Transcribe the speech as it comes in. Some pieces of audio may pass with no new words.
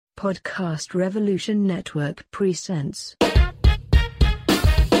Podcast Revolution Network presents The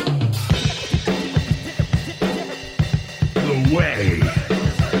Way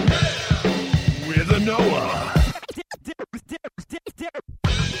with a Noah.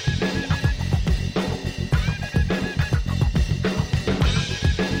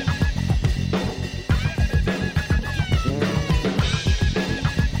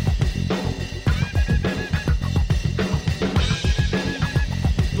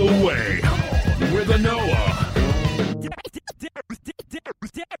 The Way with a Noah.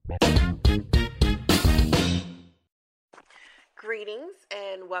 Greetings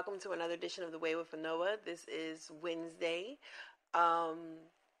and welcome to another edition of The Way with a Noah. This is Wednesday,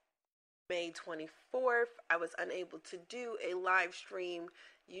 May 24th. I was unable to do a live stream.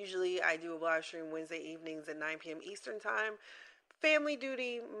 Usually I do a live stream Wednesday evenings at 9 p.m. Eastern Time. Family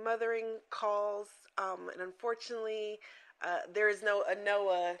duty, mothering calls, and unfortunately there is no a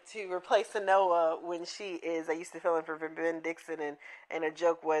Noah to replace a Noah when she is. I used to fill in for Ben Dixon, and a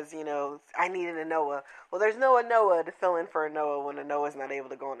joke was, I needed a Noah. Well, there's no a Noah to fill in for a Noah when a Noah's not able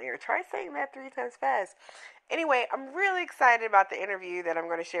to go on air. Try saying that 3 times fast. Anyway, I'm really excited about the interview that I'm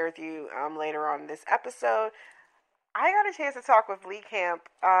going to share with you later on in this episode. I got a chance to talk with Lee Camp.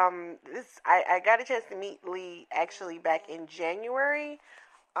 I got a chance to meet Lee actually back in January.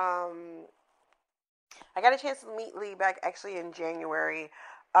 I got a chance to meet Lee back actually in January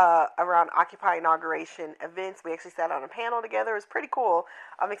around Occupy inauguration events. We actually sat on a panel together. It was pretty cool,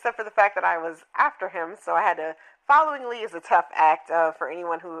 except for the fact that I was after him, so I had to. Following Lee is a tough act for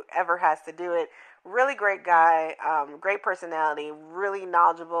anyone who ever has to do it. Really great guy, great personality, really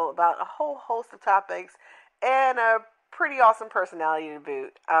knowledgeable about a whole host of topics, and a pretty awesome personality to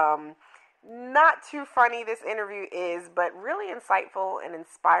boot. Not too funny this interview is, but really insightful and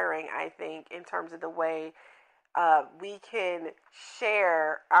inspiring, I think, in terms of the way we can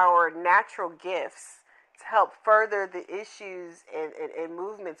share our natural gifts to help further the issues and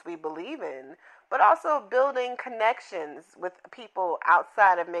movements we believe in, but also building connections with people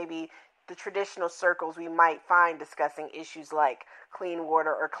outside of maybe the traditional circles we might find discussing issues like clean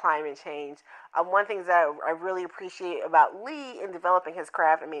water or climate change. One thing that I really appreciate about Lee in developing his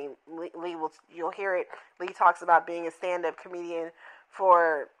craft, you'll hear it, Lee talks about being a stand-up comedian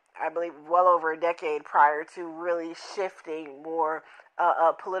for, I believe, well over a decade prior to really shifting more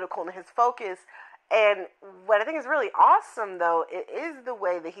political in his focus. And what I think is really awesome, though, it is the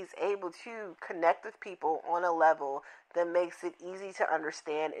way that he's able to connect with people on a level that makes it easy to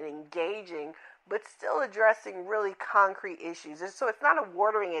understand and engaging, but still addressing really concrete issues. So it's not a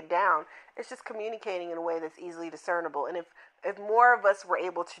watering it down. It's just communicating in a way that's easily discernible. And if more of us were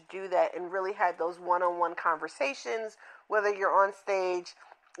able to do that and really had those one-on-one conversations, whether you're on stage,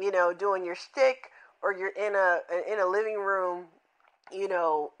 doing your shtick, or you're in a living room,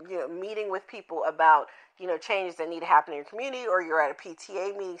 meeting with people about, changes that need to happen in your community, or you're at a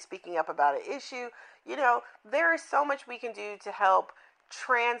PTA meeting speaking up about an issue, there is so much we can do to help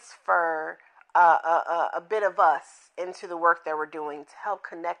transfer a bit of us into the work that we're doing to help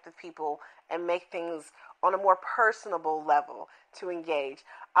connect with people and make things on a more personable level to engage.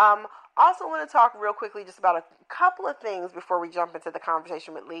 Also want to talk real quickly just about a couple of things before we jump into the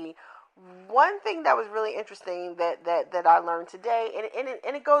conversation with Lee. One thing that was really interesting that I learned today,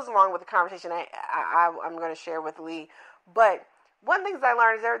 and it goes along with the conversation I'm going to share with Lee, but one thing I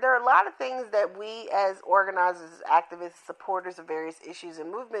learned is there are a lot of things that we as organizers, activists, supporters of various issues and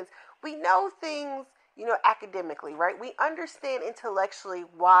movements, we know things, academically, right? We understand intellectually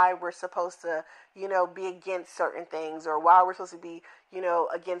why we're supposed to, be against certain things, or why we're supposed to be,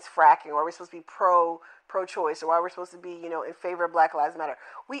 against fracking, or we're supposed to be pro-choice, or why we're supposed to be, in favor of Black Lives Matter.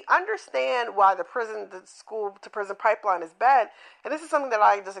 We understand why the school to prison pipeline is bad, and this is something that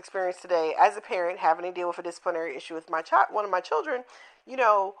I just experienced today as a parent having to deal with a disciplinary issue with one of my children.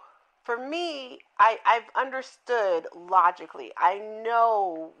 For me, I've understood logically. I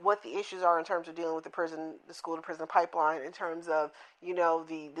know what the issues are in terms of dealing with the school to prison pipeline, in terms of,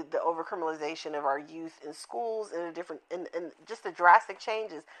 the overcriminalization of our youth in schools, and just the drastic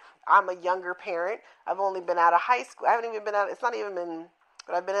changes. I'm a younger parent. I've only been out of high school. I haven't even been out. It's not even been,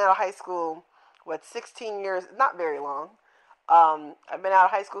 but I've been out of high school, 16 years? Not very long. I've been out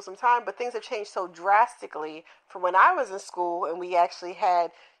of high school some time, but things have changed so drastically from when I was in school, and we actually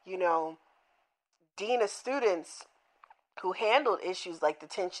had, dean of students who handled issues like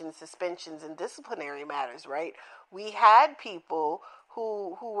detention, suspensions, and disciplinary matters, right? We had people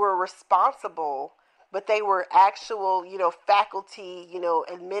who were responsible, but they were actual, faculty,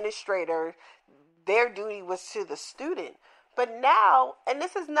 administrator. Their duty was to the student. But now, and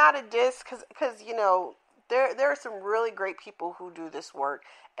this is not a diss, because There are some really great people who do this work,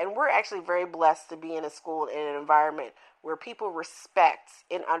 and we're actually very blessed to be in a school in an environment where people respect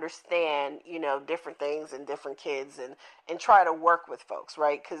and understand, different things and different kids, and try to work with folks,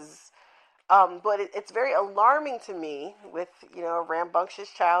 right? Because but it's very alarming to me with, a rambunctious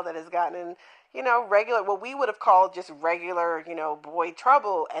child that has gotten in, regular, what we would have called just regular, boy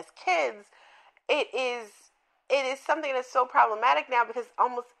trouble as kids. It is something that's so problematic now because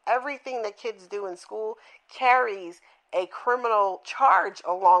almost everything that kids do in school carries a criminal charge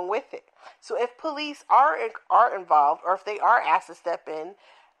along with it. So if police are involved, or if they are asked to step in,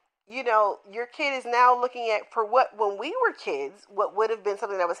 your kid is now looking at, for what, when we were kids, what would have been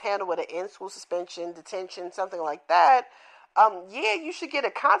something that was handled with an in-school suspension, detention, something like that. Yeah, you should get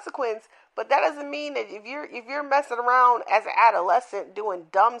a consequence, but that doesn't mean that if you're messing around as an adolescent doing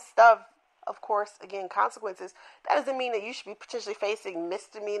dumb stuff, of course, again, consequences, that doesn't mean that you should be potentially facing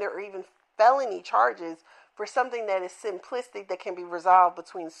misdemeanor or even felony charges for something that is simplistic that can be resolved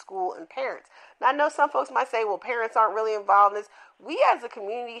between school and parents. Now, I know some folks might say, well, parents aren't really involved in this. We as a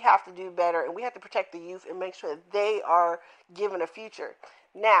community have to do better, and we have to protect the youth and make sure that they are given a future.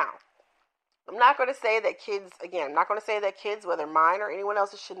 Now, I'm not going to say that kids, whether mine or anyone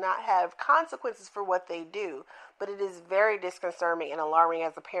else's, should not have consequences for what they do, but it is very disconcerting and alarming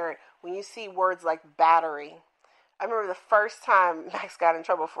as a parent when you see words like battery. I remember the first time Max got in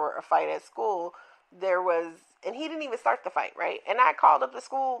trouble for a fight at school, and he didn't even start the fight, right? And I called up the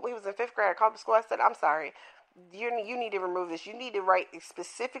school. He was in 5th grade. I called the school. I said, I'm sorry. You need to remove this. You need to write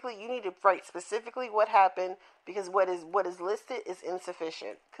specifically what happened, because what is listed is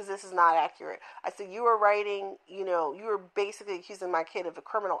insufficient, because this is not accurate. I said, you are basically accusing my kid of a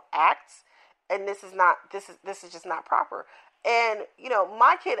criminal act, and this is just not proper. And,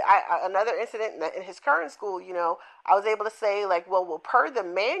 my kid, another incident in his current school, I was able to say, like, well, per the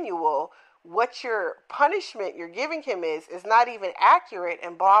manual, what your punishment you're giving him is not even accurate,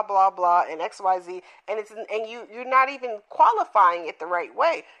 and blah blah blah, and XYZ, and you're not even qualifying it the right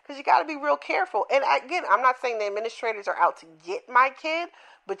way, because you got to be real careful. And again, I'm not saying the administrators are out to get my kid,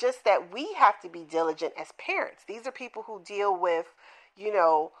 but just that we have to be diligent as parents. These are people who deal with,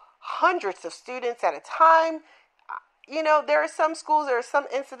 hundreds of students at a time. There are some schools, there are some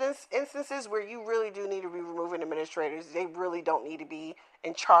instances where you really do need to be removing administrators. They really don't need to be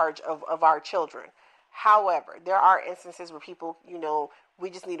in charge of our children. However, there are instances where people, we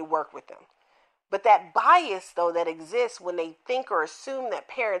just need to work with them. But that bias, though, that exists when they think or assume that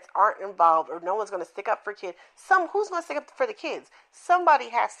parents aren't involved, or no one's going to stick up for kids. Who's going to stick up for the kids? Somebody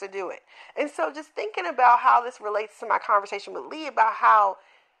has to do it. And so just thinking about how this relates to my conversation with Lee about how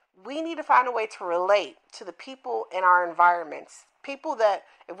we need to find a way to relate to the people in our environments. People that,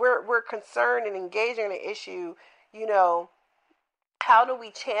 if we're concerned and engaging in an issue, how do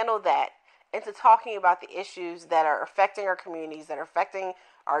we channel that into talking about the issues that are affecting our communities, that are affecting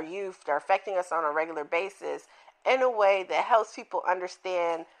our youth, that are affecting us on a regular basis, in a way that helps people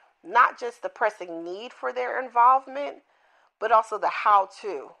understand not just the pressing need for their involvement, but also the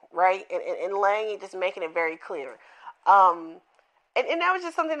how-to, right? And laying it, just making it very clear. And that was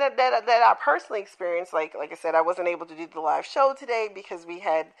just something that I personally experienced. Like I said, I wasn't able to do the live show today because we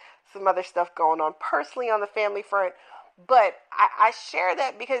had some other stuff going on personally on the family front. But I share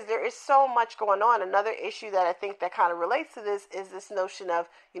that because there is so much going on. Another issue that I think that kind of relates to this is this notion of,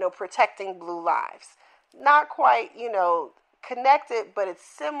 protecting blue lives. Not quite, connected, but it's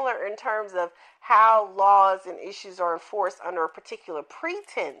similar in terms of how laws and issues are enforced under a particular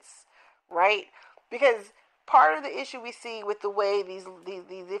pretense, right? Because part of the issue we see with the way these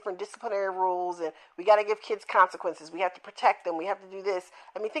different disciplinary rules, and we got to give kids consequences, we have to protect them, we have to do this.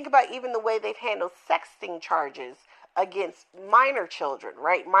 I mean, think about even the way they've handled sexting charges against minor children,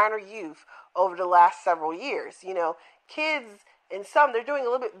 right? Minor youth over the last several years. Kids, in some, they're doing a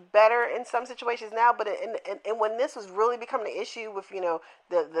little bit better in some situations now, but and when this was really becoming an issue with,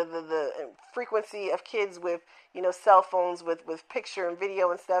 the frequency of kids with, cell phones with picture and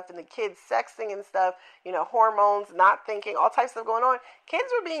video and stuff, and the kids sexting and stuff, hormones, not thinking, all types of going on, kids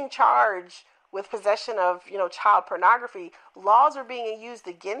were being charged with possession of, child pornography. Laws are being used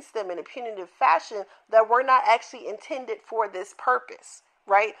against them in a punitive fashion that were not actually intended for this purpose,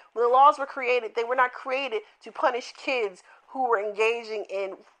 right? When the laws were created, they were not created to punish kids who were engaging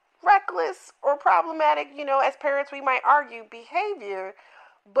in reckless or problematic, as parents we might argue, behavior,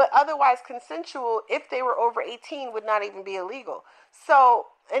 but otherwise consensual. If they were over 18, would not even be illegal. So,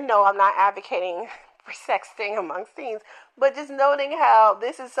 and no, I'm not advocating for sexting amongst teens, but just noting how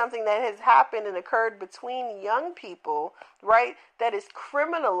this is something that has happened and occurred between young people, right? That is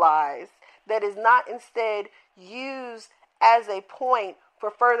criminalized, that is not instead used as a point for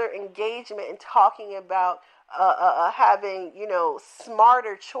further engagement and talking about having,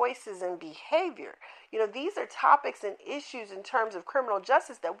 smarter choices and behavior. These are topics and issues in terms of criminal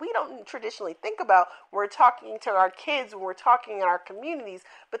justice that we don't traditionally think about when we're talking to our kids, when we're talking in our communities.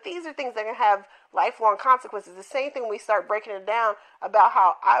 But these are things that can have lifelong consequences. The same thing when we start breaking it down about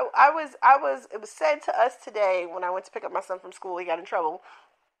how it was said to us today when I went to pick up my son from school, he got in trouble,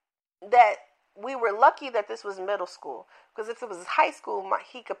 that we were lucky that this was middle school, because if it was high school,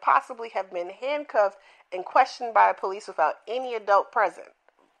 he could possibly have been handcuffed and questioned by police without any adult present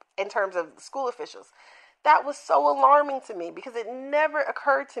in terms of school officials. That was so alarming to me, because it never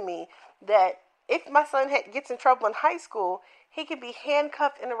occurred to me that if my son gets in trouble in high school, he could be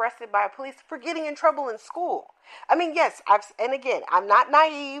handcuffed and arrested by police for getting in trouble in school. I mean, yes, I'm not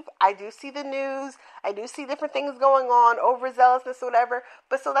naive. I do see the news. I do see different things going on, overzealousness or whatever.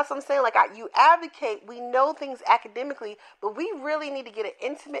 But so that's what I'm saying. Like, you advocate, we know things academically, but we really need to get an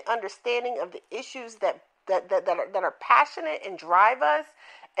intimate understanding of the issues that are passionate and drive us,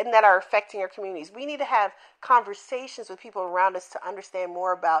 and that are affecting our communities. We need to have conversations with people around us to understand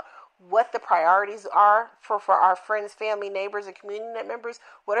more about what the priorities are for our friends, family, neighbors, and community members.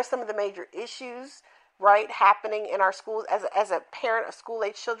 What are some of the major issues, right, happening in our schools? As a parent of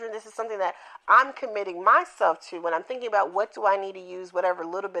school-age children, this is something that I'm committing myself to when I'm thinking about what do I need to use whatever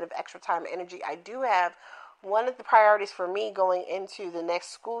little bit of extra time and energy I do have. One of the priorities for me going into the next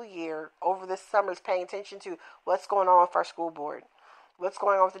school year over this summer is paying attention to what's going on with our school board. What's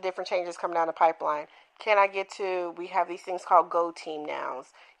going on with the different changes coming down the pipeline? We have these things called Go Team Nows.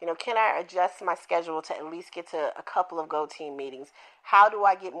 Can I adjust my schedule to at least get to a couple of Go Team meetings? How do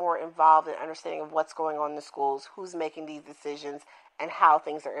I get more involved in understanding of what's going on in the schools, who's making these decisions, and how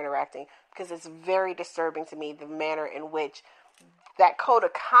things are interacting? Because it's very disturbing to me the manner in which that code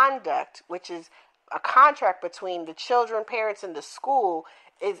of conduct, which is a contract between the children, parents, and the school,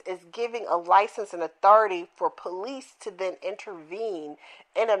 is giving a license and authority for police to then intervene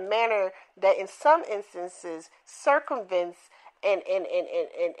in a manner that in some instances circumvents and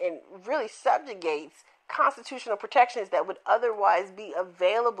really subjugates constitutional protections that would otherwise be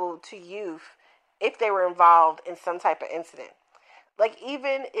available to youth if they were involved in some type of incident. Like,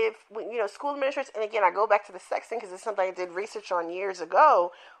 even if, school administrators, and again, I go back to the sex thing because it's something I did research on years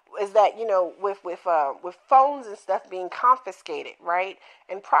ago, is that, with phones and stuff being confiscated, right,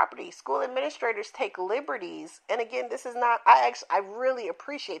 and property, school administrators take liberties. And again, this is not, I really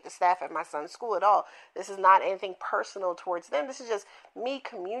appreciate the staff at my son's school at all. This is not anything personal towards them. This is just me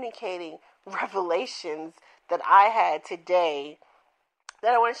communicating revelations that I had today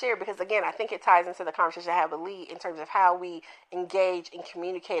that I want to share, because again, I think it ties into the conversation I have with Lee in terms of how we engage and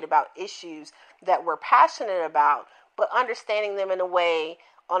communicate about issues that we're passionate about, but understanding them in a way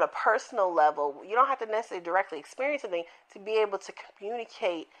on a personal level. You don't have to necessarily directly experience something to be able to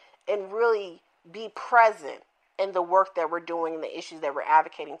communicate and really be present in the work that we're doing and the issues that we're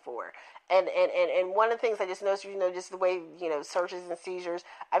advocating for. And one of the things I just noticed, just the way, searches and seizures,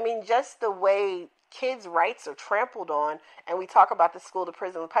 just the way kids' rights are trampled on, and we talk about the school to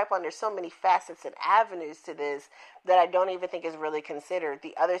prison pipeline, there's so many facets and avenues to this that I don't even think is really considered.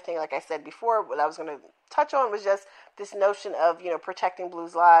 The other thing, like I said before, what I was going to touch on was just this notion of, protecting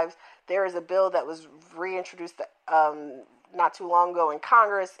Blues lives. There is a bill that was reintroduced not too long ago in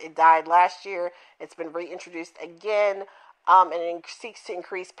Congress. It died last year. It's been reintroduced again. And it seeks to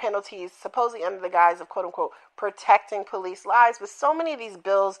increase penalties, supposedly under the guise of, quote unquote, protecting police lives. But so many of these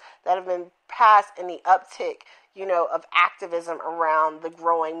bills that have been passed in the uptick, of activism around the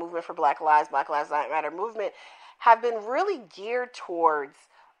growing movement for Black Lives Matter movement have been really geared towards,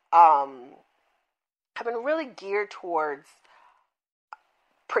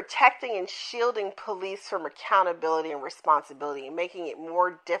 protecting and shielding police from accountability and responsibility and making it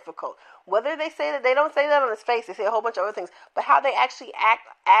more difficult. Whether they say that, they don't say that on its face, they say a whole bunch of other things, but how they actually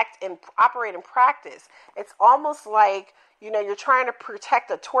act and operate in practice. It's almost like, you're trying to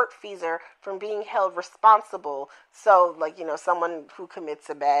protect a tortfeasor from being held responsible. So, like, someone who commits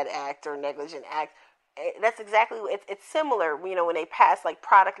a bad act or negligent act, that's exactly, it's similar, when they pass, like,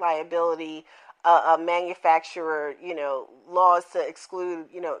 product liability, a manufacturer, laws to exclude,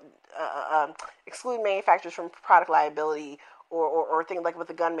 exclude manufacturers from product liability, or things like with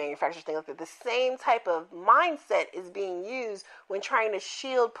the gun manufacturers, things like that. The same type of mindset is being used when trying to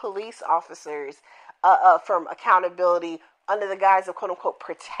shield police officers from accountability under the guise of, quote unquote,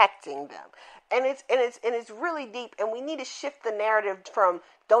 protecting them. And it's really deep, and we need to shift the narrative from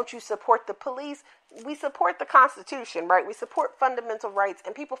 "don't you support the police" we support the Constitution, right? We support fundamental rights,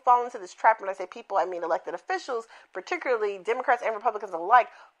 and people fall into this trap. When I say people, I mean elected officials, particularly Democrats and Republicans alike,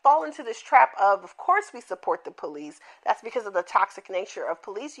 fall into this trap of course, we support the police. That's because of the toxic nature of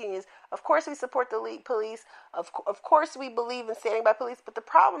police unions. Of course, we support the elite police. Of course, we believe in standing by police. But the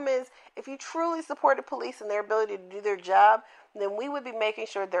problem is, if you truly support the police and their ability to do their job, then we would be making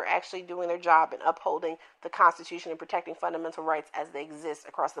sure they're actually doing their job and upholding the Constitution and protecting fundamental rights as they exist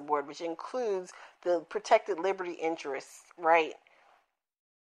across the board, which includes the protected liberty interests, right?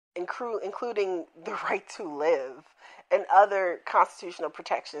 Including the right to live and other constitutional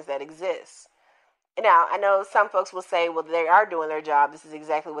protections that exist. Now, I know some folks will say, well, they are doing their job. This is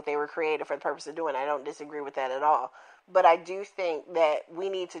exactly what they were created for the purpose of doing. I don't disagree with that at all. But I do think that we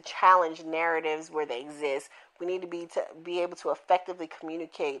need to challenge narratives where they exist. We need to be able to effectively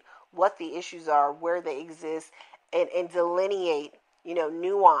communicate what the issues are, where they exist, and delineate,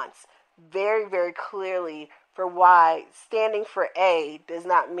 nuance very, very clearly for why standing for A does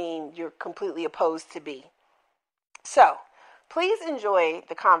not mean you're completely opposed to B. So, please enjoy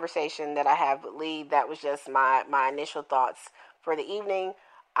the conversation that I have with Lee. That was just my initial thoughts for the evening.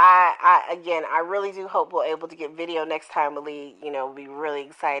 I really do hope we're able to get video next time with Lee. It'll be really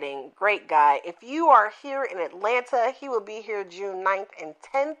exciting. Great guy. If you are here in Atlanta, he will be here June 9th and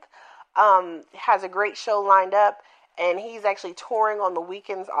 10th. Has a great show lined up, and he's actually touring on the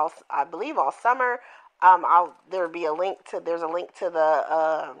weekends, I believe all summer. There's a link to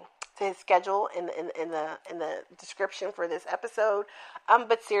the to his schedule in the description for this episode.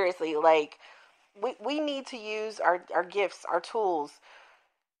 But seriously, we need to use our gifts, our tools.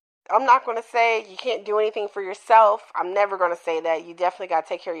 I'm not going to say you can't do anything for yourself. I'm never going to say that. You definitely got to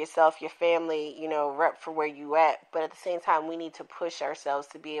take care of yourself, your family, rep for where you at. But at the same time, we need to push ourselves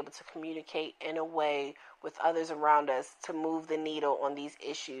to be able to communicate in a way with others around us to move the needle on these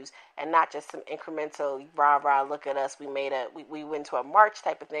issues, and not just some incremental, rah, look at us, we went to a march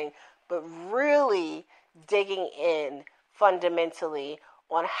type of thing, but really digging in fundamentally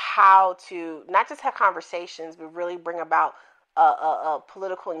on how to not just have conversations, but really bring about a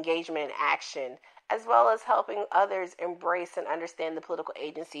political engagement and action, as well as helping others embrace and understand the political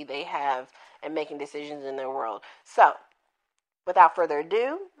agency they have in making decisions in their world. So, without further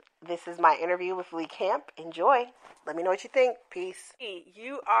ado, this is my interview with Lee Camp. Enjoy. Let me know what you think. Peace.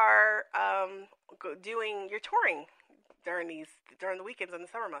 You are you're touring during the weekends in the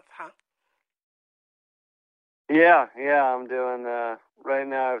summer months, huh? Yeah, I'm doing, right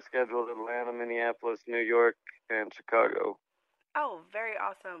now I've scheduled Atlanta, Minneapolis, New York, and Chicago. Oh, very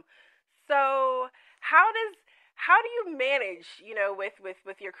awesome. So how do you manage,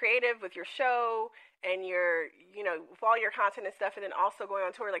 with your creative, with your show and your, with all your content and stuff, and then also going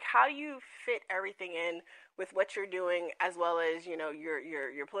on tour? Like, how do you fit everything in with what you're doing, as well as,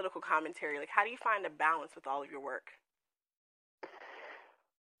 your political commentary? Like, how do you find a balance with all of your work?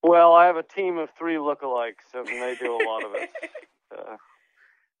 Well, I have a team of 3 lookalikes, and they do a lot of it.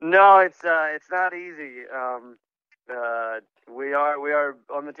 No, it's not easy. We are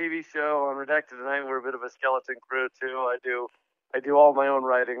on the TV show on Redacted Tonight. We're a bit of a skeleton crew too. I do all my own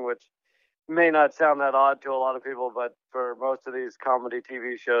writing, which may not sound that odd to a lot of people, but for most of these comedy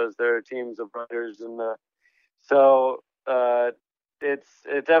TV shows, there are teams of writers, and so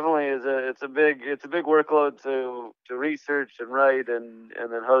it definitely is it's a big workload to research and write and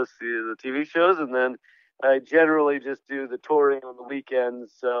then host the TV shows, and then I generally just do the touring on the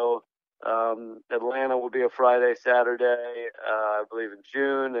weekends. So Atlanta will be a Friday, Saturday, I believe in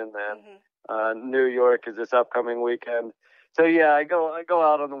June, and then New York is this upcoming weekend. So yeah, I go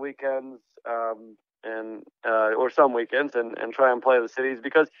out on the weekends, and or some weekends, and try and play the cities,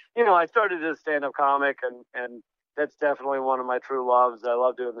 because I started as a stand-up comic, and that's definitely one of my true loves. I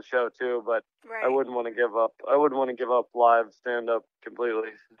love doing the show too, but right. I wouldn't want to give up live stand-up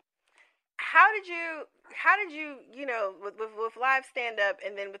completely. How did you with live stand up,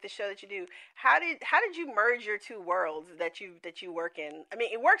 and then with the show that you do, how did you merge your two worlds that you work in? I mean,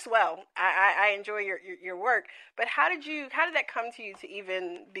 it works well. I enjoy your work, but how did that come to you to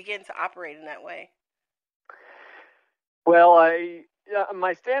even begin to operate in that way? Well,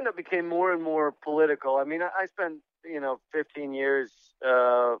 my stand up became more and more political. I mean, I spent 15 years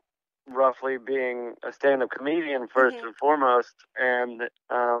roughly being a stand-up comedian first and foremost, and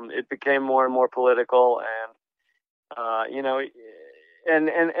it became more and more political,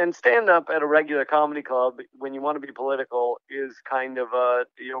 and stand-up at a regular comedy club, when you want to be political, is kind of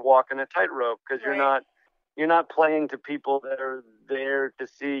you're walking a tightrope, because you're not playing to people that are there to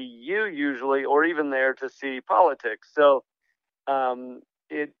see you usually, or even there to see politics. So I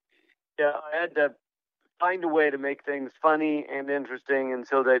had to find a way to make things funny and interesting, and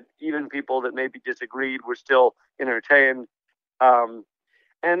so that even people that maybe disagreed were still entertained. Um,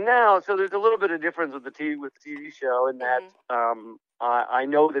 and now, so there's a little bit of difference with the TV show in that I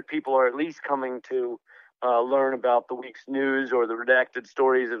know that people are at least coming to learn about the week's news or the redacted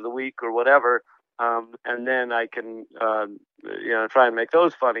stories of the week or whatever, and then I can try and make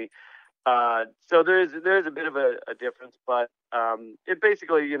those funny. So there's a bit of a difference, but it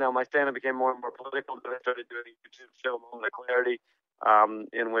basically, my stand-up became more and more political. Then I started doing a YouTube show, Moment of Clarity,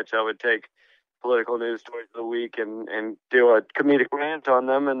 in which I would take political news stories of the week and do a comedic rant on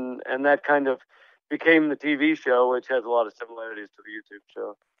them, and that kind of became the TV show, which has a lot of similarities to the YouTube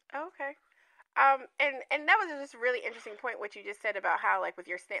show. Okay. And that was just a really interesting point what you just said about how like with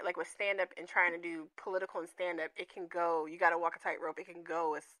your with stand up and trying to do political and stand up, it can go. You got to walk a tightrope. It can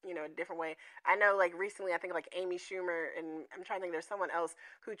go a different way. I know like recently, I think like Amy Schumer and I'm trying to think there's someone else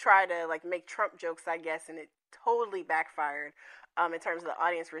who tried to like make Trump jokes, I guess, and it totally backfired. In terms of the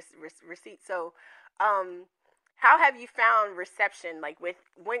audience receipt. So, how have you found reception? Like let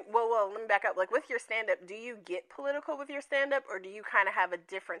me back up. Like with your stand up, do you get political with your stand up, or do you kind of have a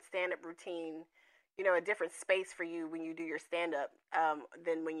different stand up routine? A different space for you when you do your stand up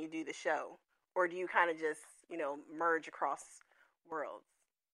than when you do the show, or do you kind of just merge across worlds?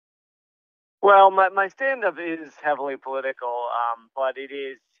 Well, my stand up is heavily political, but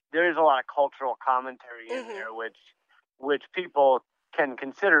there is a lot of cultural commentary in there, which people can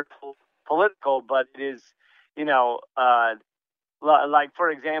consider political, but it is, like, for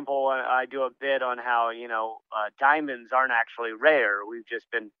example, I do a bit on how, diamonds aren't actually rare. We've just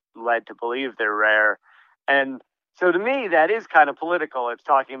been led to believe they're rare. And so to me, that is kind of political. It's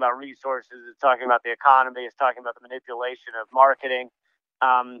talking about resources. It's talking about the economy. It's talking about the manipulation of marketing.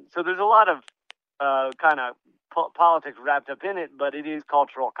 So there's a lot of kind of politics wrapped up in it, but it is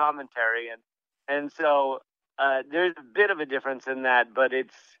cultural commentary. And so there's a bit of a difference in that, but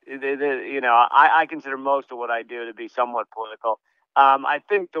I consider most of what I do to be somewhat political. I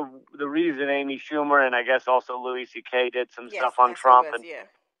think the reason Amy Schumer and I guess also Louis C.K. did some stuff on Trump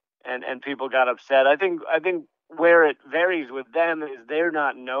and people got upset. I think where it varies with them is they're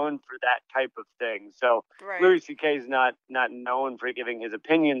not known for that type of thing. So Louis C.K. is not known for giving his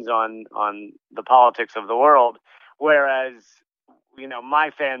opinions on the politics of the world, whereas my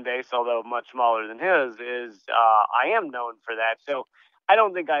fan base, although much smaller than his, is I am known for that. So I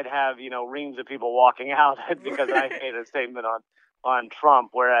don't think I'd have reams of people walking out because I made a statement on Trump,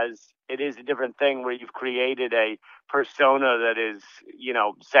 whereas it is a different thing where you've created a persona that is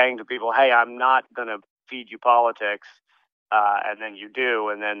saying to people, hey, I'm not going to feed you politics, and then you do,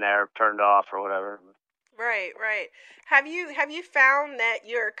 and then they're turned off or whatever. Right. Have you found that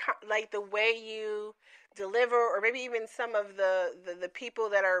you're like the way you deliver, or maybe even some of the people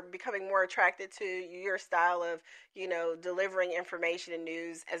that are becoming more attracted to your style of delivering information and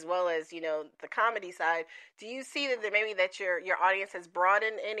news, as well as the comedy side? Do you see that maybe that your audience has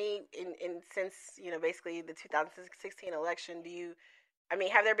broadened any in since basically the 2016 election?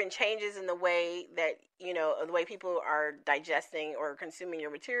 Have there been changes in the way that the way people are digesting or consuming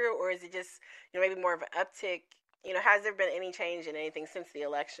your material, or is it just maybe more of an uptick? Has there been any change in anything since the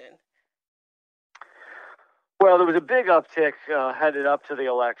election? Well, there was a big uptick headed up to the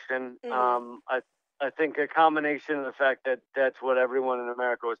election. I think a combination of the fact that that's what everyone in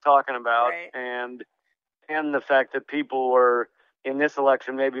America was talking about, and the fact that people were in this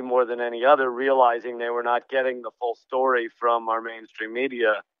election, maybe more than any other, realizing they were not getting the full story from our mainstream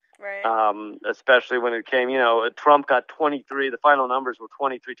media. Especially when it came, Trump got 23. The final numbers were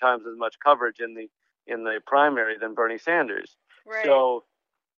 23 times as much coverage in the primary than Bernie Sanders. So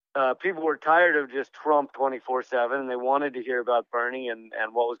people were tired of just Trump 24/7, and they wanted to hear about Bernie and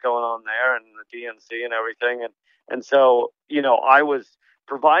what was going on there and the DNC and everything. And so, I was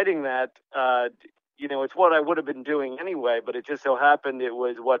providing that. It's what I would have been doing anyway, but it just so happened it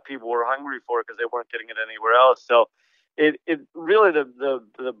was what people were hungry for because they weren't getting it anywhere else. So it really,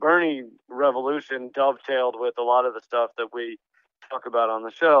 the Bernie revolution dovetailed with a lot of the stuff that we talk about on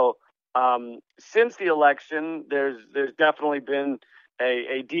the show. Since the election, there's definitely been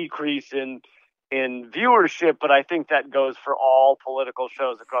a decrease in viewership, but I think that goes for all political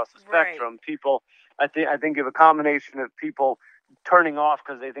shows across the spectrum. People, I think of a combination of people turning off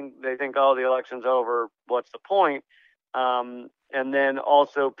because they think oh, the election's over, what's the point? And then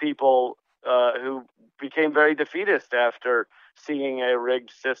also people who became very defeatist after seeing a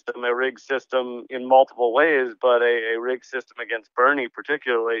rigged system in multiple ways, but a rigged system against Bernie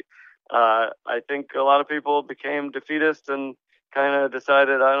particularly. I think a lot of people became defeatist and kind of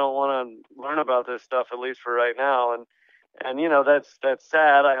decided I don't want to learn about this stuff, at least for right now. And that's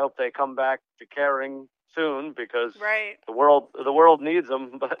sad. I hope they come back to caring soon because Right. the world needs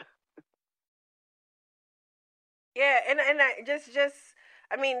them. But Yeah, and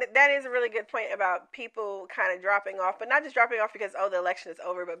I mean that is a really good point about people kind of dropping off, but not just dropping off because the election is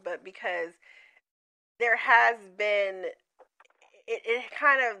over, but because there has been it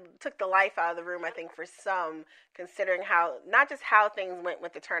kind of took the life out of the room, I think, for some, considering how not just how things went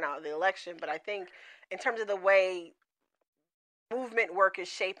with the turnout of the election, but I think in terms of the way movement work is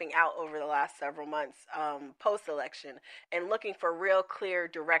shaping out over the last several months, post election, and looking for real clear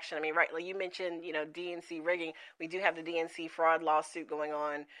direction. I mean, right, like you mentioned, DNC rigging. We do have the DNC fraud lawsuit going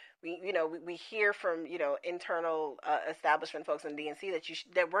on. We hear from internal establishment folks in DNC that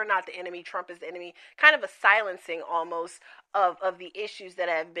that we're not the enemy. Trump is the enemy. Kind of a silencing almost of the issues that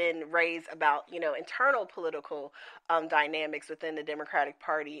have been raised about internal political dynamics within the Democratic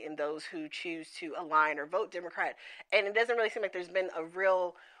Party and those who choose to align or vote Democrat. And it doesn't really seem like there's been a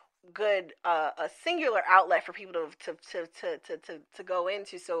real good a singular outlet for people to go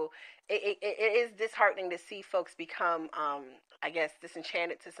into. So it is disheartening to see folks become I guess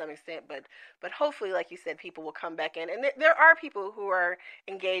disenchanted to some extent, but hopefully, like you said, people will come back in, and there are people who are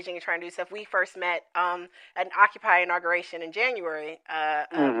engaging and trying to do stuff. We first met at an Occupy inauguration in January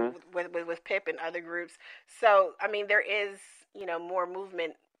with Pip and other groups. So I mean, there is more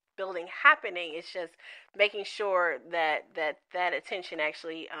movement building happening. It's just making sure that attention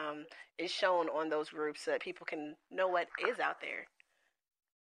actually is shown on those groups so that people can know what is out there.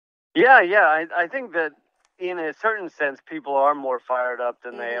 Yeah. I think that in a certain sense, people are more fired up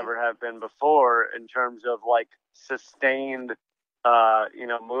than they ever have been before in terms of like sustained,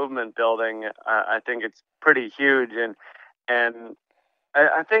 movement building. I think it's pretty huge, and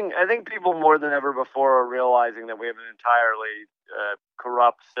I think people more than ever before are realizing that we have an entirely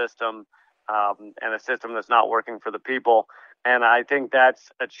corrupt system, and a system that's not working for the people. And I think that's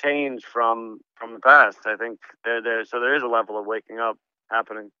a change from the past. I think there is a level of waking up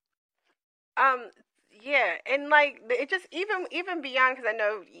happening. Yeah, and like it just even beyond, because I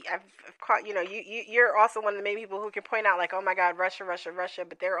know I've caught you're also one of the main people who can point out like, oh my God, Russia,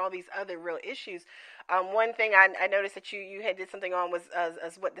 but there are all these other real issues. One thing I noticed that you had did something on was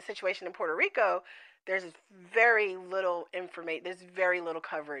as what the situation in Puerto Rico. There's very little information. There's very little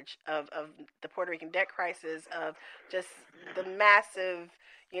coverage of the Puerto Rican debt crisis, of just the massive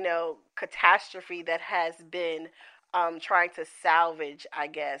catastrophe that has been trying to salvage, I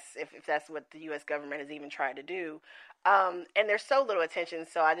guess, if that's what the U.S. government has even tried to do. And there's so little attention.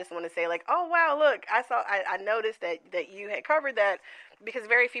 So I just want to say, like, oh wow, look, I noticed that you had covered that, because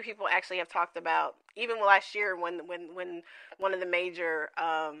very few people actually have talked about, even last year when one of the major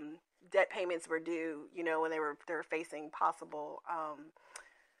debt payments were due, when they were facing possible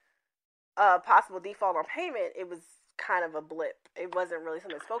default on payment. It was kind of a blip. It wasn't really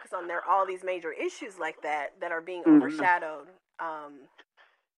something that's focused on. There are all these major issues like that are being overshadowed.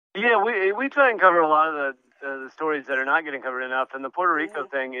 Yeah, we try and cover a lot of the stories that are not getting covered enough, and the Puerto Rico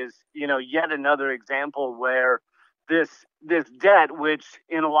thing is yet another example where this debt, which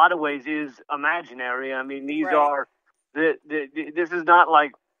in a lot of ways is imaginary. I mean, these are this is not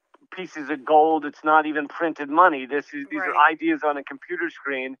like pieces of gold. It's not even printed money. These are ideas on a computer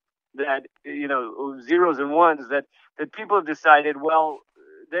screen that zeros and ones that people have decided, well,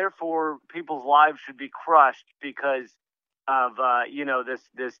 therefore people's lives should be crushed because of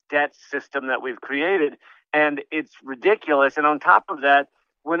this debt system that we've created, and it's ridiculous. And on top of that,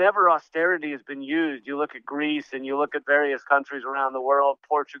 whenever austerity has been used, you look at Greece and you look at various countries around the world,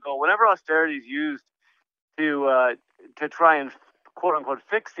 Portugal, whenever austerity is used to try and quote unquote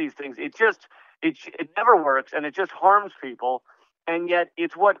fix these things, it never works, and it just harms people. And yet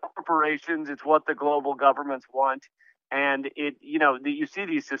it's what corporations, it's what the global governments want. And you see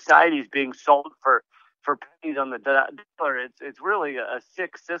these societies being sold for pennies on the dollar. It's really a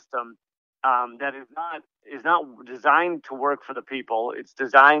sick system that is not designed to work for the people. It's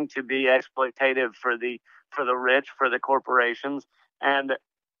designed to be exploitative for the rich, for the corporations, and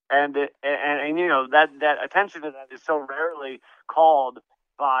that attention to that is so rarely called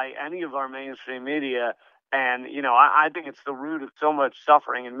by any of our mainstream media. And, I think it's the root of so much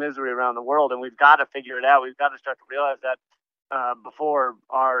suffering and misery around the world, and we've got to figure it out. We've got to start to realize that before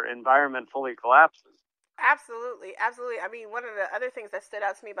our environment fully collapses. Absolutely. I mean, one of the other things that stood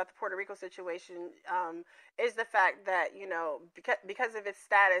out to me about the Puerto Rico situation is the fact that, because of its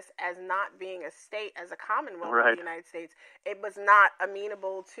status as not being a state, as a commonwealth of the United States, it was not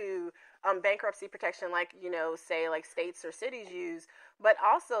amenable to bankruptcy protection like, say, like states or cities use, but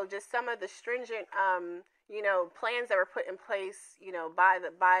also just some of the stringent, plans that were put in place, by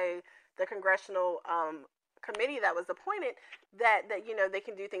the congressional committee that was appointed that they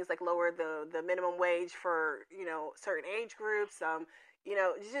can do things like lower the minimum wage for certain age groups.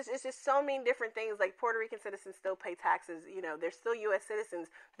 It's just so many different things. Like Puerto Rican citizens still pay taxes. They're still U.S. citizens,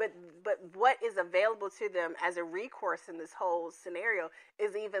 but what is available to them as a recourse in this whole scenario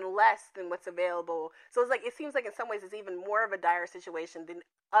is even less than what's available. So it seems like in some ways it's even more of a dire situation than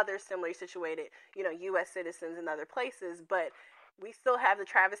other similarly situated, U.S. citizens in other places. But we still have the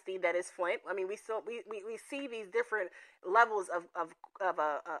travesty that is Flint. I mean, we see these different levels of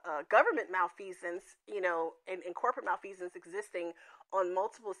government malfeasance, and corporate malfeasance existing on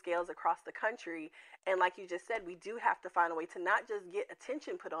multiple scales across the country. And like you just said, we do have to find a way to not just get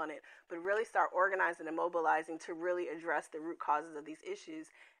attention put on it, but really start organizing and mobilizing to really address the root causes of these issues.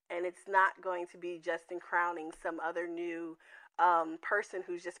 And it's not going to be just in crowning some other new person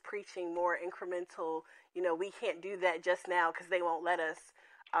who's just preaching more incremental, we can't do that just now because they won't let us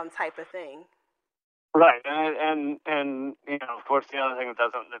type of thing. Right, and of course, the other thing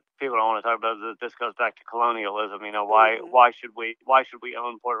that people don't want to talk about is that this goes back to colonialism. Why should we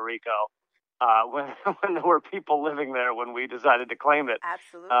own Puerto Rico when there were people living there when we decided to claim it?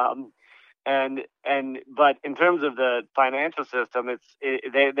 Absolutely. But in terms of the financial system,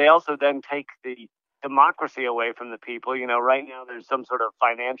 they also then take the democracy away from the people. Right now there's some sort of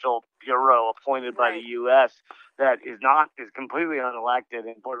financial bureau appointed by the U.S. that is completely unelected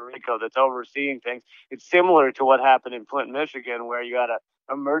in Puerto Rico that's overseeing things. It's similar to what happened in Flint, Michigan, where you had an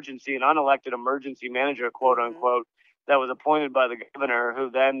unelected emergency manager, quote unquote, that was appointed by the governor, who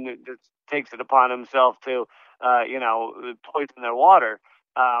then just takes it upon himself to, poison their water.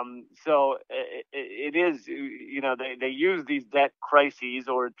 So it is, they use these debt crises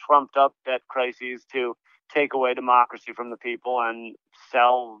or trumped up debt crises to take away democracy from the people and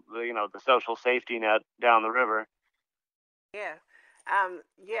sell, the social safety net down the river. Yeah.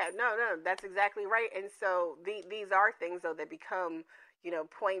 No, that's exactly right. And so these are things, though, that become,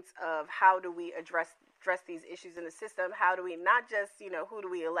 points of how do we address these issues in the system? How do we not just, who do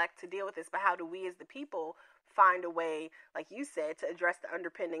we elect to deal with this, but how do we as the people find a way, like you said, to address the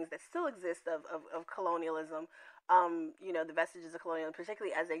underpinnings that still exist of colonialism, the vestiges of colonialism,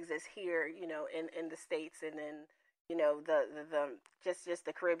 particularly as they exist here, in the States and in, the just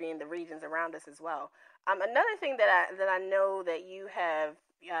the Caribbean, the regions around us as well. Another thing that I know that you have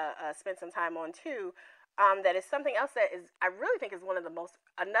spent some time on too, that is something else that is, I really think, is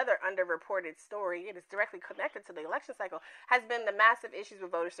another underreported story. It is directly connected to the election cycle, has been the massive issues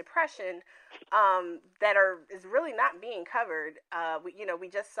with voter suppression that is really not being covered. We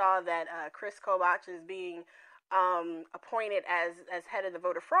just saw that Chris Kobach is being appointed as head of the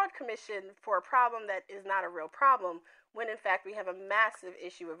Voter Fraud Commission for a problem that is not a real problem, when in fact we have a massive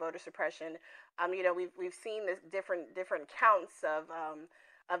issue with voter suppression. We've seen this different counts of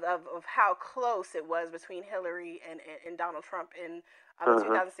how close it was between Hillary and Donald Trump in the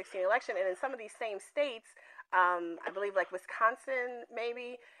 2016 election. And in some of these same states, I believe like Wisconsin,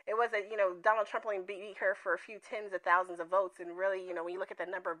 maybe, it was that, Donald Trump only beat her for a few tens of thousands of votes. And really, when you look at the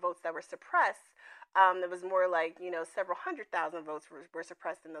number of votes that were suppressed, it was more like, several 100,000 votes were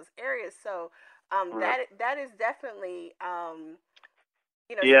suppressed in those areas. So that is definitely, something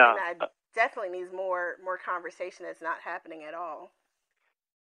that definitely needs more conversation that's not happening at all.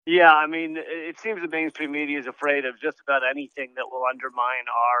 Yeah, I mean, it seems the mainstream media is afraid of just about anything that will undermine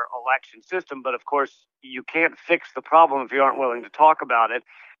our election system. But of course, you can't fix the problem if you aren't willing to talk about it.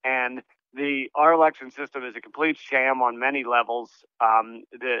 And our election system is a complete sham on many levels.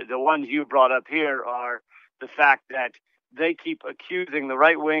 The ones you brought up here are the fact that they keep accusing, the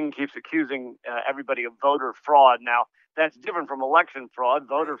right wing keeps accusing everybody of voter fraud. Now, that's different from election fraud.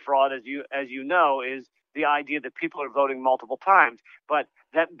 Voter fraud, as you know, is the idea that people are voting multiple times, but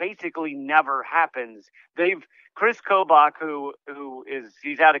that basically never happens. Chris Kobach,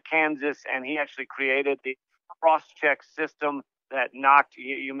 he's out of Kansas, and he actually created the cross-check system that knocked,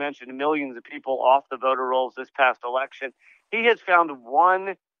 you mentioned, millions of people off the voter rolls this past election. He has found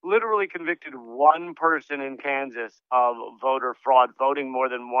literally convicted one person in Kansas of voter fraud, voting more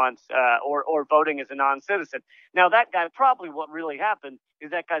than once, or voting as a non-citizen. Now, that guy, probably what really happened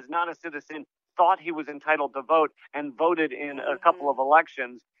is that guy's not a citizen, thought he was entitled to vote, and voted in a couple of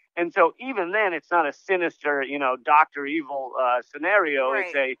elections. And so even then, it's not a sinister, Dr. Evil scenario. Right.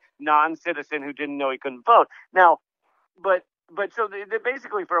 It's a non-citizen who didn't know he couldn't vote. Now, but so they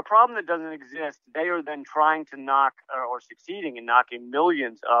basically, for a problem that doesn't exist, they are then trying to knock or succeeding in knocking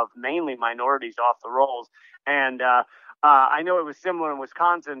millions of mainly minorities off the rolls. And I know it was similar in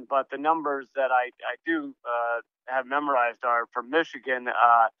Wisconsin, but the numbers that I do have memorized are from Michigan.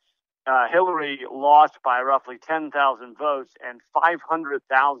 Hillary lost by roughly 10,000 votes, and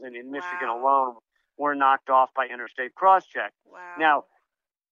 500,000 in Michigan alone were knocked off by interstate cross-check. Wow. Now,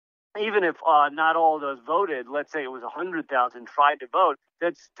 even if not all of those voted, let's say it was 100,000 tried to vote,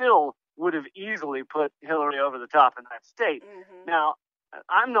 that still would have easily put Hillary over the top in that state. Mm-hmm. Now,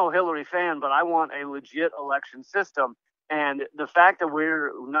 I'm no Hillary fan, but I want a legit election system. And the fact that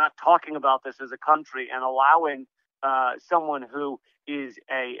we're not talking about this as a country and allowing someone who is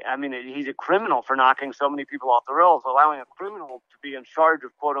he's a criminal for knocking so many people off the rolls, allowing a criminal to be in charge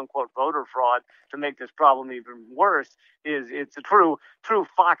of quote unquote voter fraud to make this problem even worse it's a true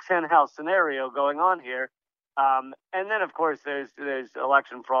Fox hen house scenario going on here. And then of course there's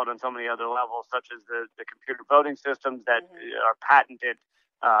election fraud on so many other levels, such as the computer voting systems that are patented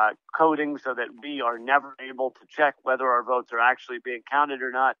coding so that we are never able to check whether our votes are actually being counted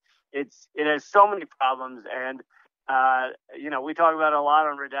or not. It has so many problems, and we talk about it a lot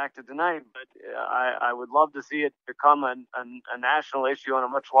on Redacted tonight, but I would love to see it become a national issue on a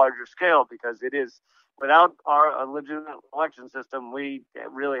much larger scale, because it is, without our legitimate election system, we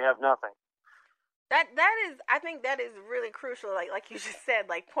really have nothing. I think that is really crucial. Like you just said,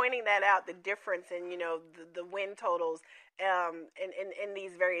 like pointing that out, the difference in, the win totals, in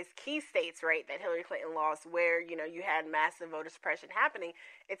these various key states, right, that Hillary Clinton lost, where, you had massive voter suppression happening.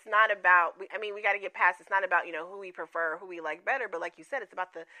 It's not about, we got to get past, it's not about, who we prefer, who we like better, but like you said, it's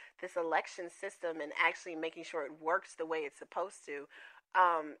about this election system and actually making sure it works the way it's supposed to.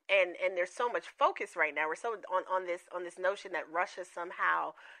 And there's so much focus right now. We're so on this notion that Russia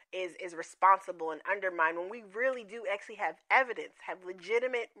somehow is responsible and undermined, when we really do actually have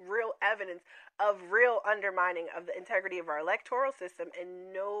legitimate, real evidence of real undermining of the integrity of our electoral system,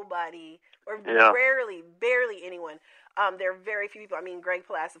 and nobody, or barely anyone. There are very few people. Greg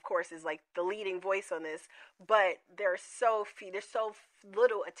Palast, of course, is like the leading voice on this, but there's so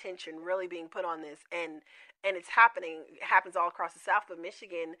little attention really being put on this, and it's happening. It happens all across the South, but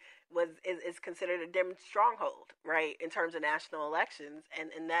Michigan is considered a Dem stronghold, right, in terms of national elections,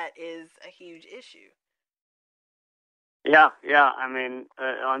 and that is a huge issue. Yeah.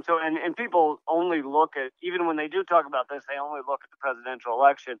 And people only look at, even when they do talk about this, they only look at the presidential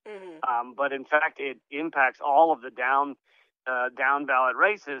election. Mm-hmm. But in fact, it impacts all of the down ballot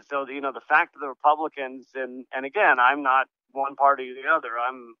races. So the fact that the Republicans, and again, I'm not one party or the other.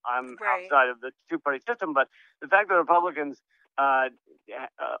 I'm right. outside of the two-party system, but the fact that Republicans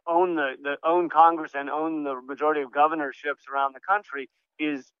own Congress and own the majority of governorships around the country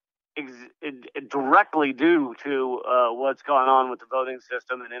is directly due to what's going on with the voting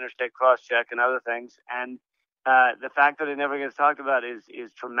system and interstate cross-check and other things. And the fact that it never gets talked about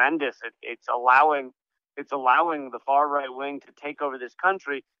is tremendous. It's allowing the far right wing to take over this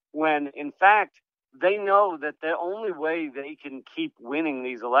country, when in fact they know that the only way they can keep winning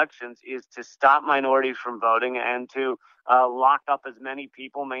these elections is to stop minorities from voting and to lock up as many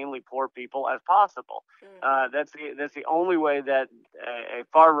people, mainly poor people, as possible. Mm-hmm. That's the only way that a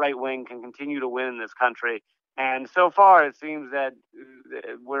far right wing can continue to win in this country. And so far, it seems that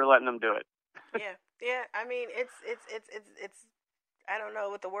we're letting them do it. Yeah. It's I don't know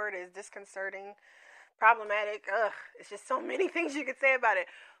what the word is. Disconcerting, problematic. It's just so many things you could say about it.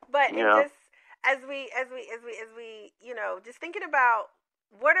 But it just, as we just thinking about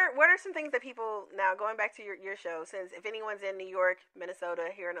what are some things that people, now going back to your show, since if anyone's in New York, Minnesota,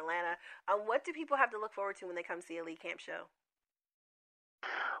 here in Atlanta, what do people have to look forward to when they come see a Lee Camp show?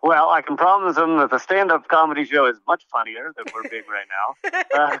 Well, I can promise them that the stand-up comedy show is much funnier than we're being right now.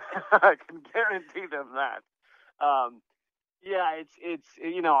 I can guarantee them that. It's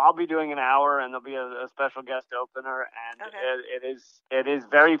I'll be doing an hour, and there'll be a special guest opener, and okay. it is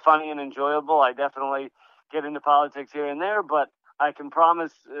very funny and enjoyable. I definitely get into politics here and there, but I can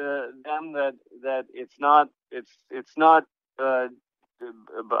promise them that it's not a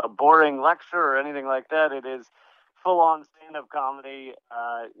boring lecture or anything like that. It is full-on stand-up comedy,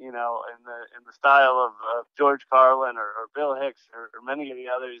 in the style of George Carlin or Bill Hicks or many of the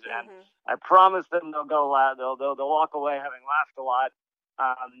others. And I promise them they'll go loud. They'll walk away having laughed a lot.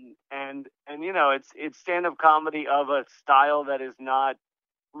 It's stand-up comedy of a style that is not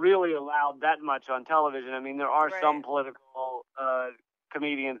really allowed that much on television. There are some political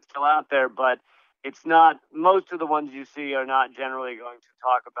comedians still out there, but it's not. Most of the ones you see are not generally going to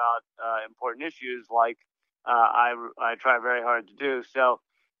talk about important issues like I try very hard to do. So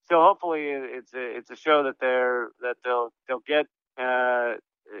hopefully it's a show that they'll get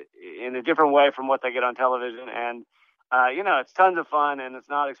in a different way from what they get on television. And it's tons of fun, and it's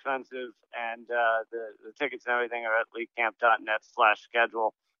not expensive, and the tickets and everything are at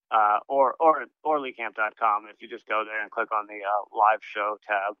leecamp.net/schedule or leecamp.com if you just go there and click on the live show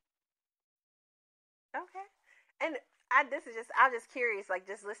tab. Okay. And I'm just curious, like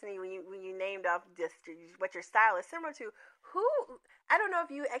just listening when you named off just what your style is similar to. Who I don't know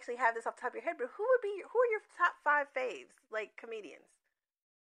if you actually have this off the top of your head, but who are your top five faves like comedians?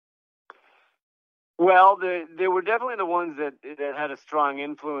 Well, they were definitely the ones that had a strong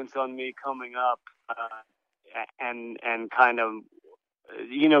influence on me coming up, and kind of,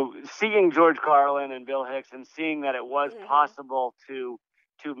 seeing George Carlin and Bill Hicks and seeing that it was possible to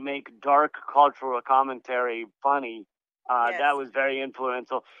make dark cultural commentary funny. That was very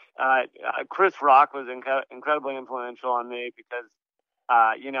influential. Chris Rock was incredibly influential on me because,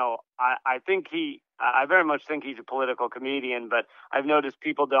 I think I very much think he's a political comedian, but I've noticed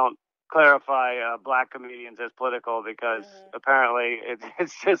people don't clarify black comedians as political because apparently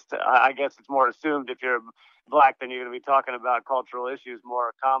it's just, I guess it's more assumed if you're black then you're going to be talking about cultural issues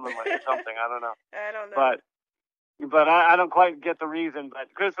more commonly or something. I don't know. I don't know. But I don't quite get the reason.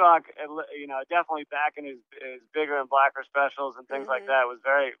 But Chris Rock, definitely back in his bigger and blacker specials and things like that was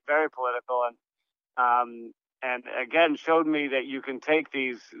very, very political and again showed me that you can take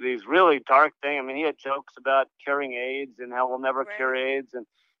these really dark things. I mean, he had jokes about curing AIDS and how we'll never cure AIDS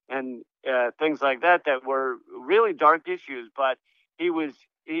and things like that were really dark issues. But he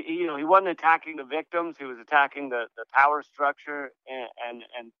wasn't attacking the victims. He was attacking the power structure and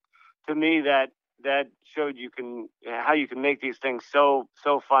to me that showed how you can make these things so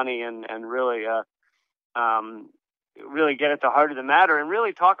funny and really really get at the heart of the matter and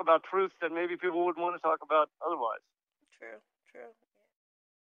really talk about truths that maybe people wouldn't want to talk about otherwise. True.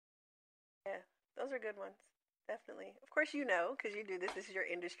 Yeah, those are good ones. Definitely. Of course, because you do this. This is your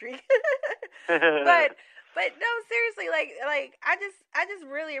industry. but no, seriously, like I just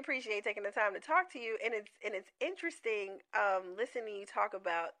really appreciate taking the time to talk to you, and it's interesting listening to you talk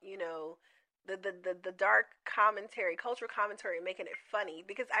about the dark commentary, cultural commentary, making it funny,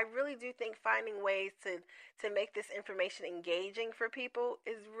 because I really do think finding ways to make this information engaging for people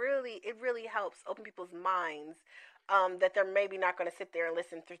it really helps open people's minds, that they're maybe not going to sit there and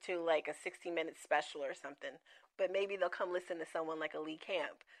listen through to like a 60-minute special or something, but maybe they'll come listen to someone like a Lee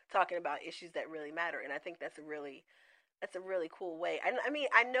Camp talking about issues that really matter. And I think that's a really cool way. I mean,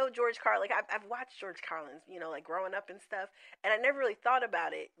 I know George Carlin. Like I've watched George Carlin's, like growing up and stuff, and I never really thought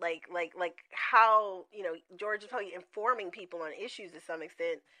about it, like how George was probably informing people on issues to some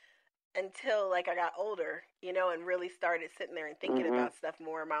extent until like I got older, and really started sitting there and thinking about stuff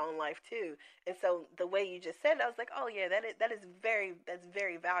more in my own life too. And so the way you just said it, I was like, oh yeah, that's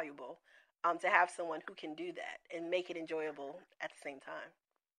very valuable, to have someone who can do that and make it enjoyable at the same time.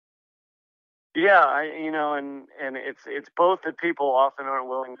 Yeah, and it's both that people often aren't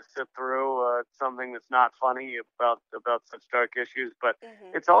willing to sit through something that's not funny about such dark issues, but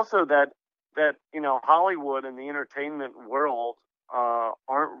it's also that Hollywood and the entertainment world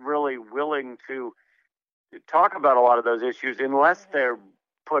aren't really willing to talk about a lot of those issues unless they're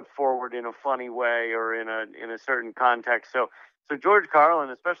put forward in a funny way or in a certain context. So George Carlin,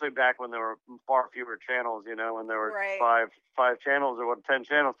 especially back when there were far fewer channels, when there were five channels or 10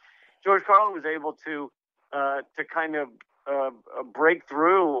 channels. George Carlin was able to kind of break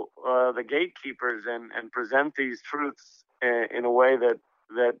through the gatekeepers and present these truths in a way that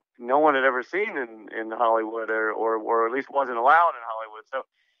no one had ever seen in Hollywood or at least wasn't allowed in Hollywood. So,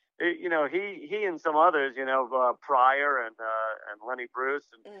 he and some others, Pryor and Lenny Bruce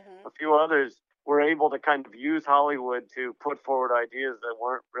and a few others were able to kind of use Hollywood to put forward ideas that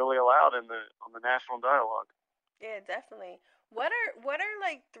weren't really allowed on the national dialogue. Yeah, definitely. What are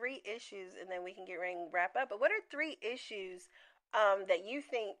like 3 issues, and then we can get ready and wrap up, but what are 3 issues that you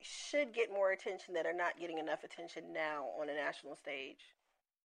think should get more attention that are not getting enough attention now on a national stage?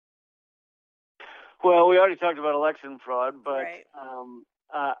 Well, we already talked about election fraud, but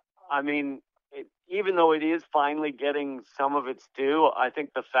I mean, even though it is finally getting some of its due, I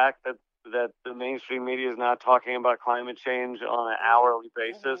think the fact that the mainstream media is not talking about climate change on an hourly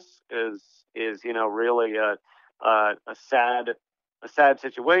basis is really a sad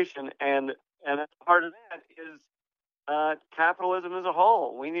situation, and part of that is capitalism as a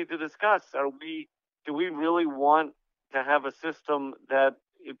whole. We need to discuss: do we really want to have a system that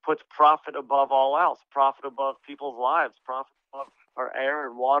it puts profit above all else, profit above people's lives, profit above our air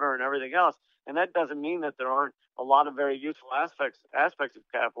and water and everything else? And that doesn't mean that there aren't a lot of very useful aspects of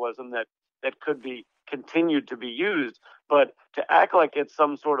capitalism that could be continued to be used, but to act like it's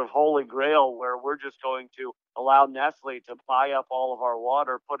some sort of holy grail where we're just going to allow Nestle to buy up all of our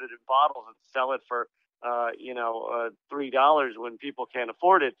water, put it in bottles, and sell it for $3 when people can't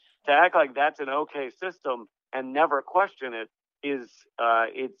afford it, to act like that's an okay system and never question it is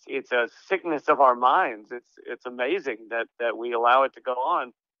it's a sickness of our minds. It's amazing that we allow it to go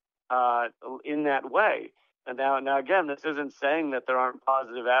on in that way. And now again, this isn't saying that there aren't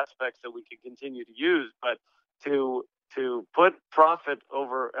positive aspects that we can continue to use, but to put profit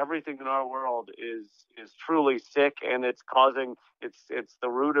over everything in our world is truly sick, and it's the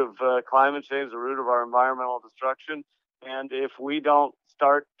root of climate change, the root of our environmental destruction. And if we don't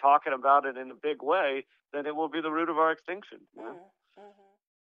start talking about it in a big way, then it will be the root of our extinction. You know? Mm-hmm.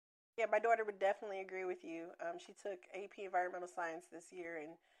 Yeah, my daughter would definitely agree with you. She took AP Environmental Science this year, and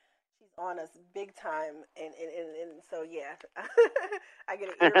she's on us big time. And so, yeah, I get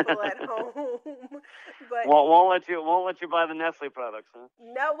an earful at home. But won't let you buy the Nestle products, huh?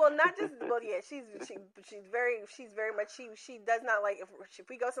 no, well, not just, well, yeah, she's very much, she does not like, if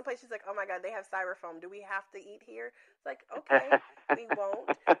we go someplace, she's like, oh my God, they have styrofoam. Do we have to eat here? It's like, okay, we won't.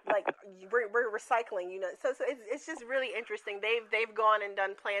 Like, we're recycling, you know. So it's just really interesting. They've gone and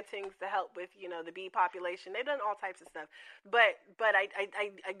done plantings to help with, you know, the bee population. They've done all types of stuff. But I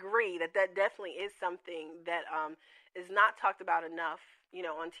agree that definitely is something that is not talked about enough, you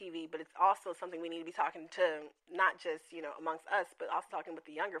know, on TV, but it's also something we need to be talking to, not just, you know, amongst us, but also talking with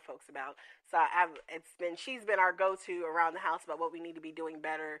the younger folks about. So she's been our go-to around the house about what we need to be doing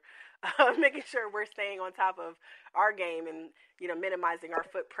better, making sure we're staying on top of our game and, you know, minimizing our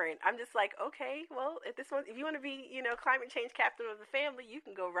footprint. I'm just like, okay, well, if you want to be, you know, climate change captain of the family, you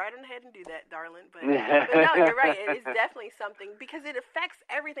can go right on ahead and do that, darling. But no, you're right. It is definitely something because it affects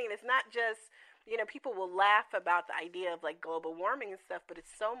everything. It's not just, you know, people will laugh about the idea of like global warming and stuff, but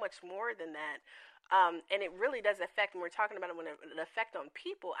it's so much more than that. And it really does affect, when we're talking about it, when it affect on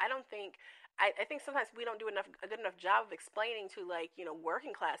people, I think sometimes we don't do a good enough job of explaining to, like, you know,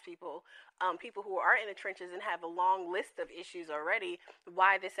 working class people, people who are in the trenches and have a long list of issues already,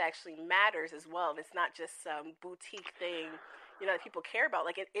 why this actually matters as well. It's not just some boutique thing, you know, that people care about.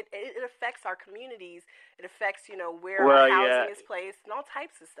 Like, it affects our communities. It affects, you know, where our housing is placed and all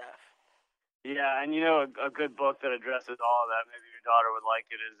types of stuff. Yeah, and you know, a good book that addresses all of that, maybe your daughter would like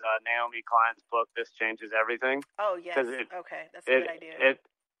it, is Naomi Klein's book, This Changes Everything. Oh, yes. Okay, that's a good idea.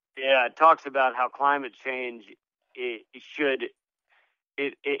 It talks about how climate change, it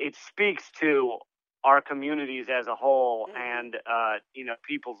speaks to our communities as a whole, and, you know,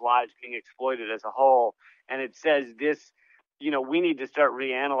 people's lives being exploited as a whole. And it says this, you know, we need to start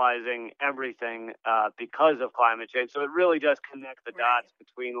reanalyzing everything because of climate change. So it really does connect the dots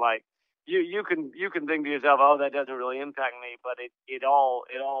between, like, you can think to yourself, oh, that doesn't really impact me, but it all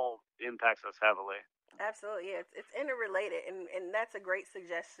impacts us heavily. Absolutely, yeah. It's interrelated, and that's a great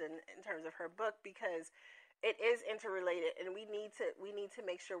suggestion in terms of her book, because it is interrelated, and we need to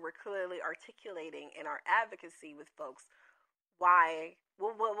make sure we're clearly articulating in our advocacy with folks why.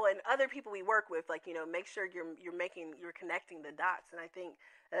 Well, and other people we work with, like, you know, make sure you're connecting the dots, and I think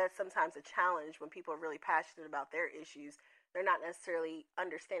that's sometimes a challenge when people are really passionate about their issues. They're not necessarily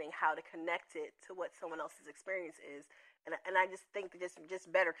understanding how to connect it to what someone else's experience is. And I just think that just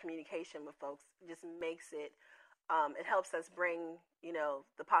better communication with folks just makes it, it helps us bring, you know,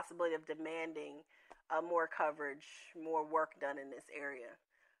 the possibility of demanding more coverage, more work done in this area.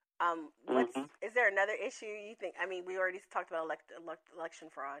 Is there another issue you think? I mean, we already talked about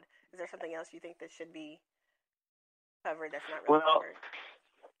election fraud. Is there something else you think that should be covered that's not really covered?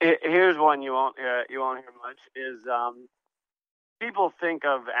 Here's one you won't hear much is people think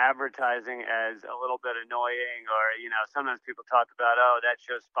of advertising as a little bit annoying, or, you know, sometimes people talk about, oh, that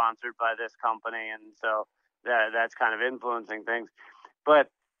show's sponsored by this company, and so that's kind of influencing things.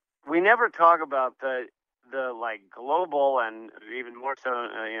 But we never talk about the like global and even more so,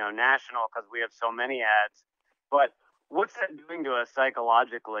 you know, national, because we have so many ads. But what's that doing to us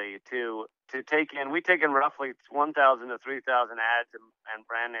psychologically to take in? We take in roughly 1,000 to 3,000 ads and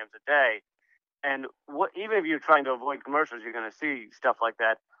brand names a day. And even if you're trying to avoid commercials, you're going to see stuff like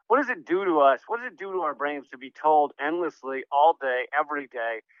that. What does it do to us? What does it do to our brains to be told endlessly, all day, every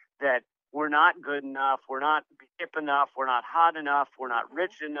day, that we're not good enough, we're not hip enough, we're not hot enough, we're not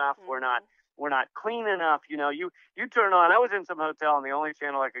rich enough, we're not clean enough? You know, you turn on. I was in some hotel, and the only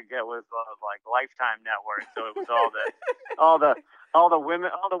channel I could get was like Lifetime Network, so it was all the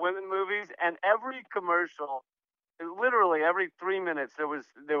women movies, and every commercial. Literally every 3 minutes there was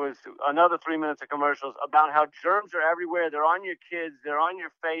another 3 minutes of commercials about how germs are everywhere. They're on your kids, they're on your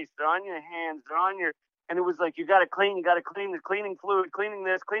face, they're on your hands, and it was like, you got to clean the cleaning fluid, cleaning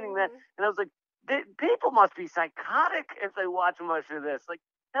this, cleaning that. And I was like, people must be psychotic if they watch much of this. Like,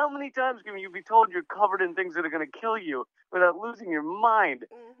 how many times can you be told you're covered in things that are going to kill you without losing your mind?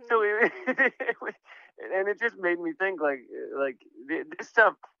 So and it just made me think, like this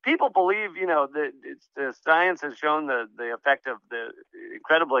stuff. People believe, you know, that the science has shown the effect of the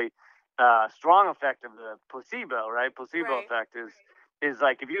incredibly strong effect of the placebo, right? Placebo effect is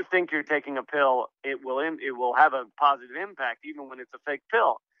like if you think you're taking a pill, it will have a positive impact even when it's a fake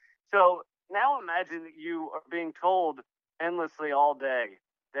pill. So now imagine that you are being told endlessly all day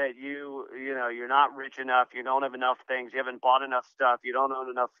that you're not rich enough, you don't have enough things, you haven't bought enough stuff, you don't own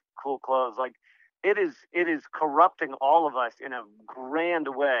enough cool clothes. Like it is corrupting all of us in a grand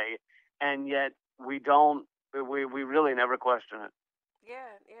way, and yet we really never question it.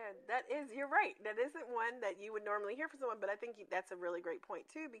 Yeah, you're right. That isn't one that you would normally hear from someone, but I think that's a really great point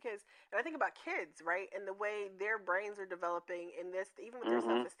too, because if I think about kids, right, and the way their brains are developing in this, even with their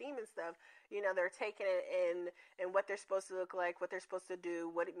self-esteem and stuff, they're taking it in and what they're supposed to look like, what they're supposed to do,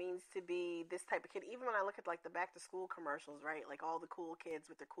 what it means to be this type of kid. Even when I look at like the back to school commercials, right, like all the cool kids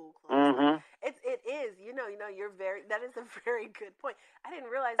with their cool clothes, like, it is, that is a very good point. I didn't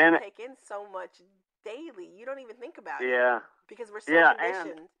realize we take in so much daily. You don't even think about it. Yeah. Because we're so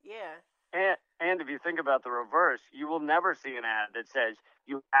conditioned. And if you think about the reverse, you will never see an ad that says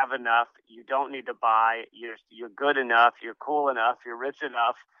you have enough, you don't need to buy, you're good enough, you're cool enough, you're rich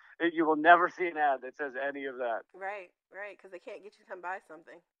enough. You will never see an ad that says any of that. Right, because they can't get you to come buy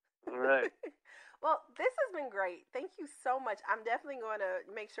something. Right. Well, this has been great. Thank you so much. I'm definitely going to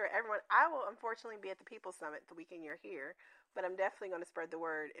make sure I will unfortunately be at the People's Summit the weekend you're here, but I'm definitely going to spread the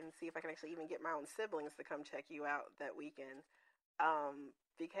word and see if I can actually even get my own siblings to come check you out that weekend.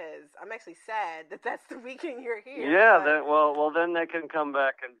 Because I'm actually sad that that's the weekend you're here. Yeah, then they can come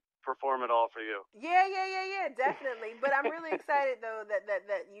back and perform it all for you. Yeah, definitely. But I'm really excited though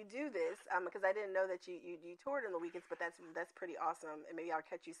that you do this, because I didn't know that you toured on the weekends. But that's pretty awesome, and maybe I'll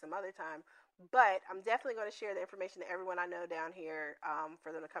catch you some other time. But I'm definitely going to share the information to everyone I know down here,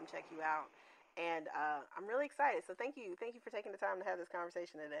 for them to come check you out. And I'm really excited. So thank you for taking the time to have this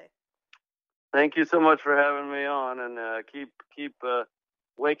conversation today. Thank you so much for having me on, and keep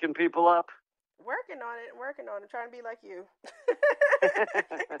waking people up. Working on it. I'm trying to be like you.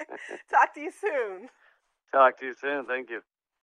 Talk to you soon. Talk to you soon. Thank you.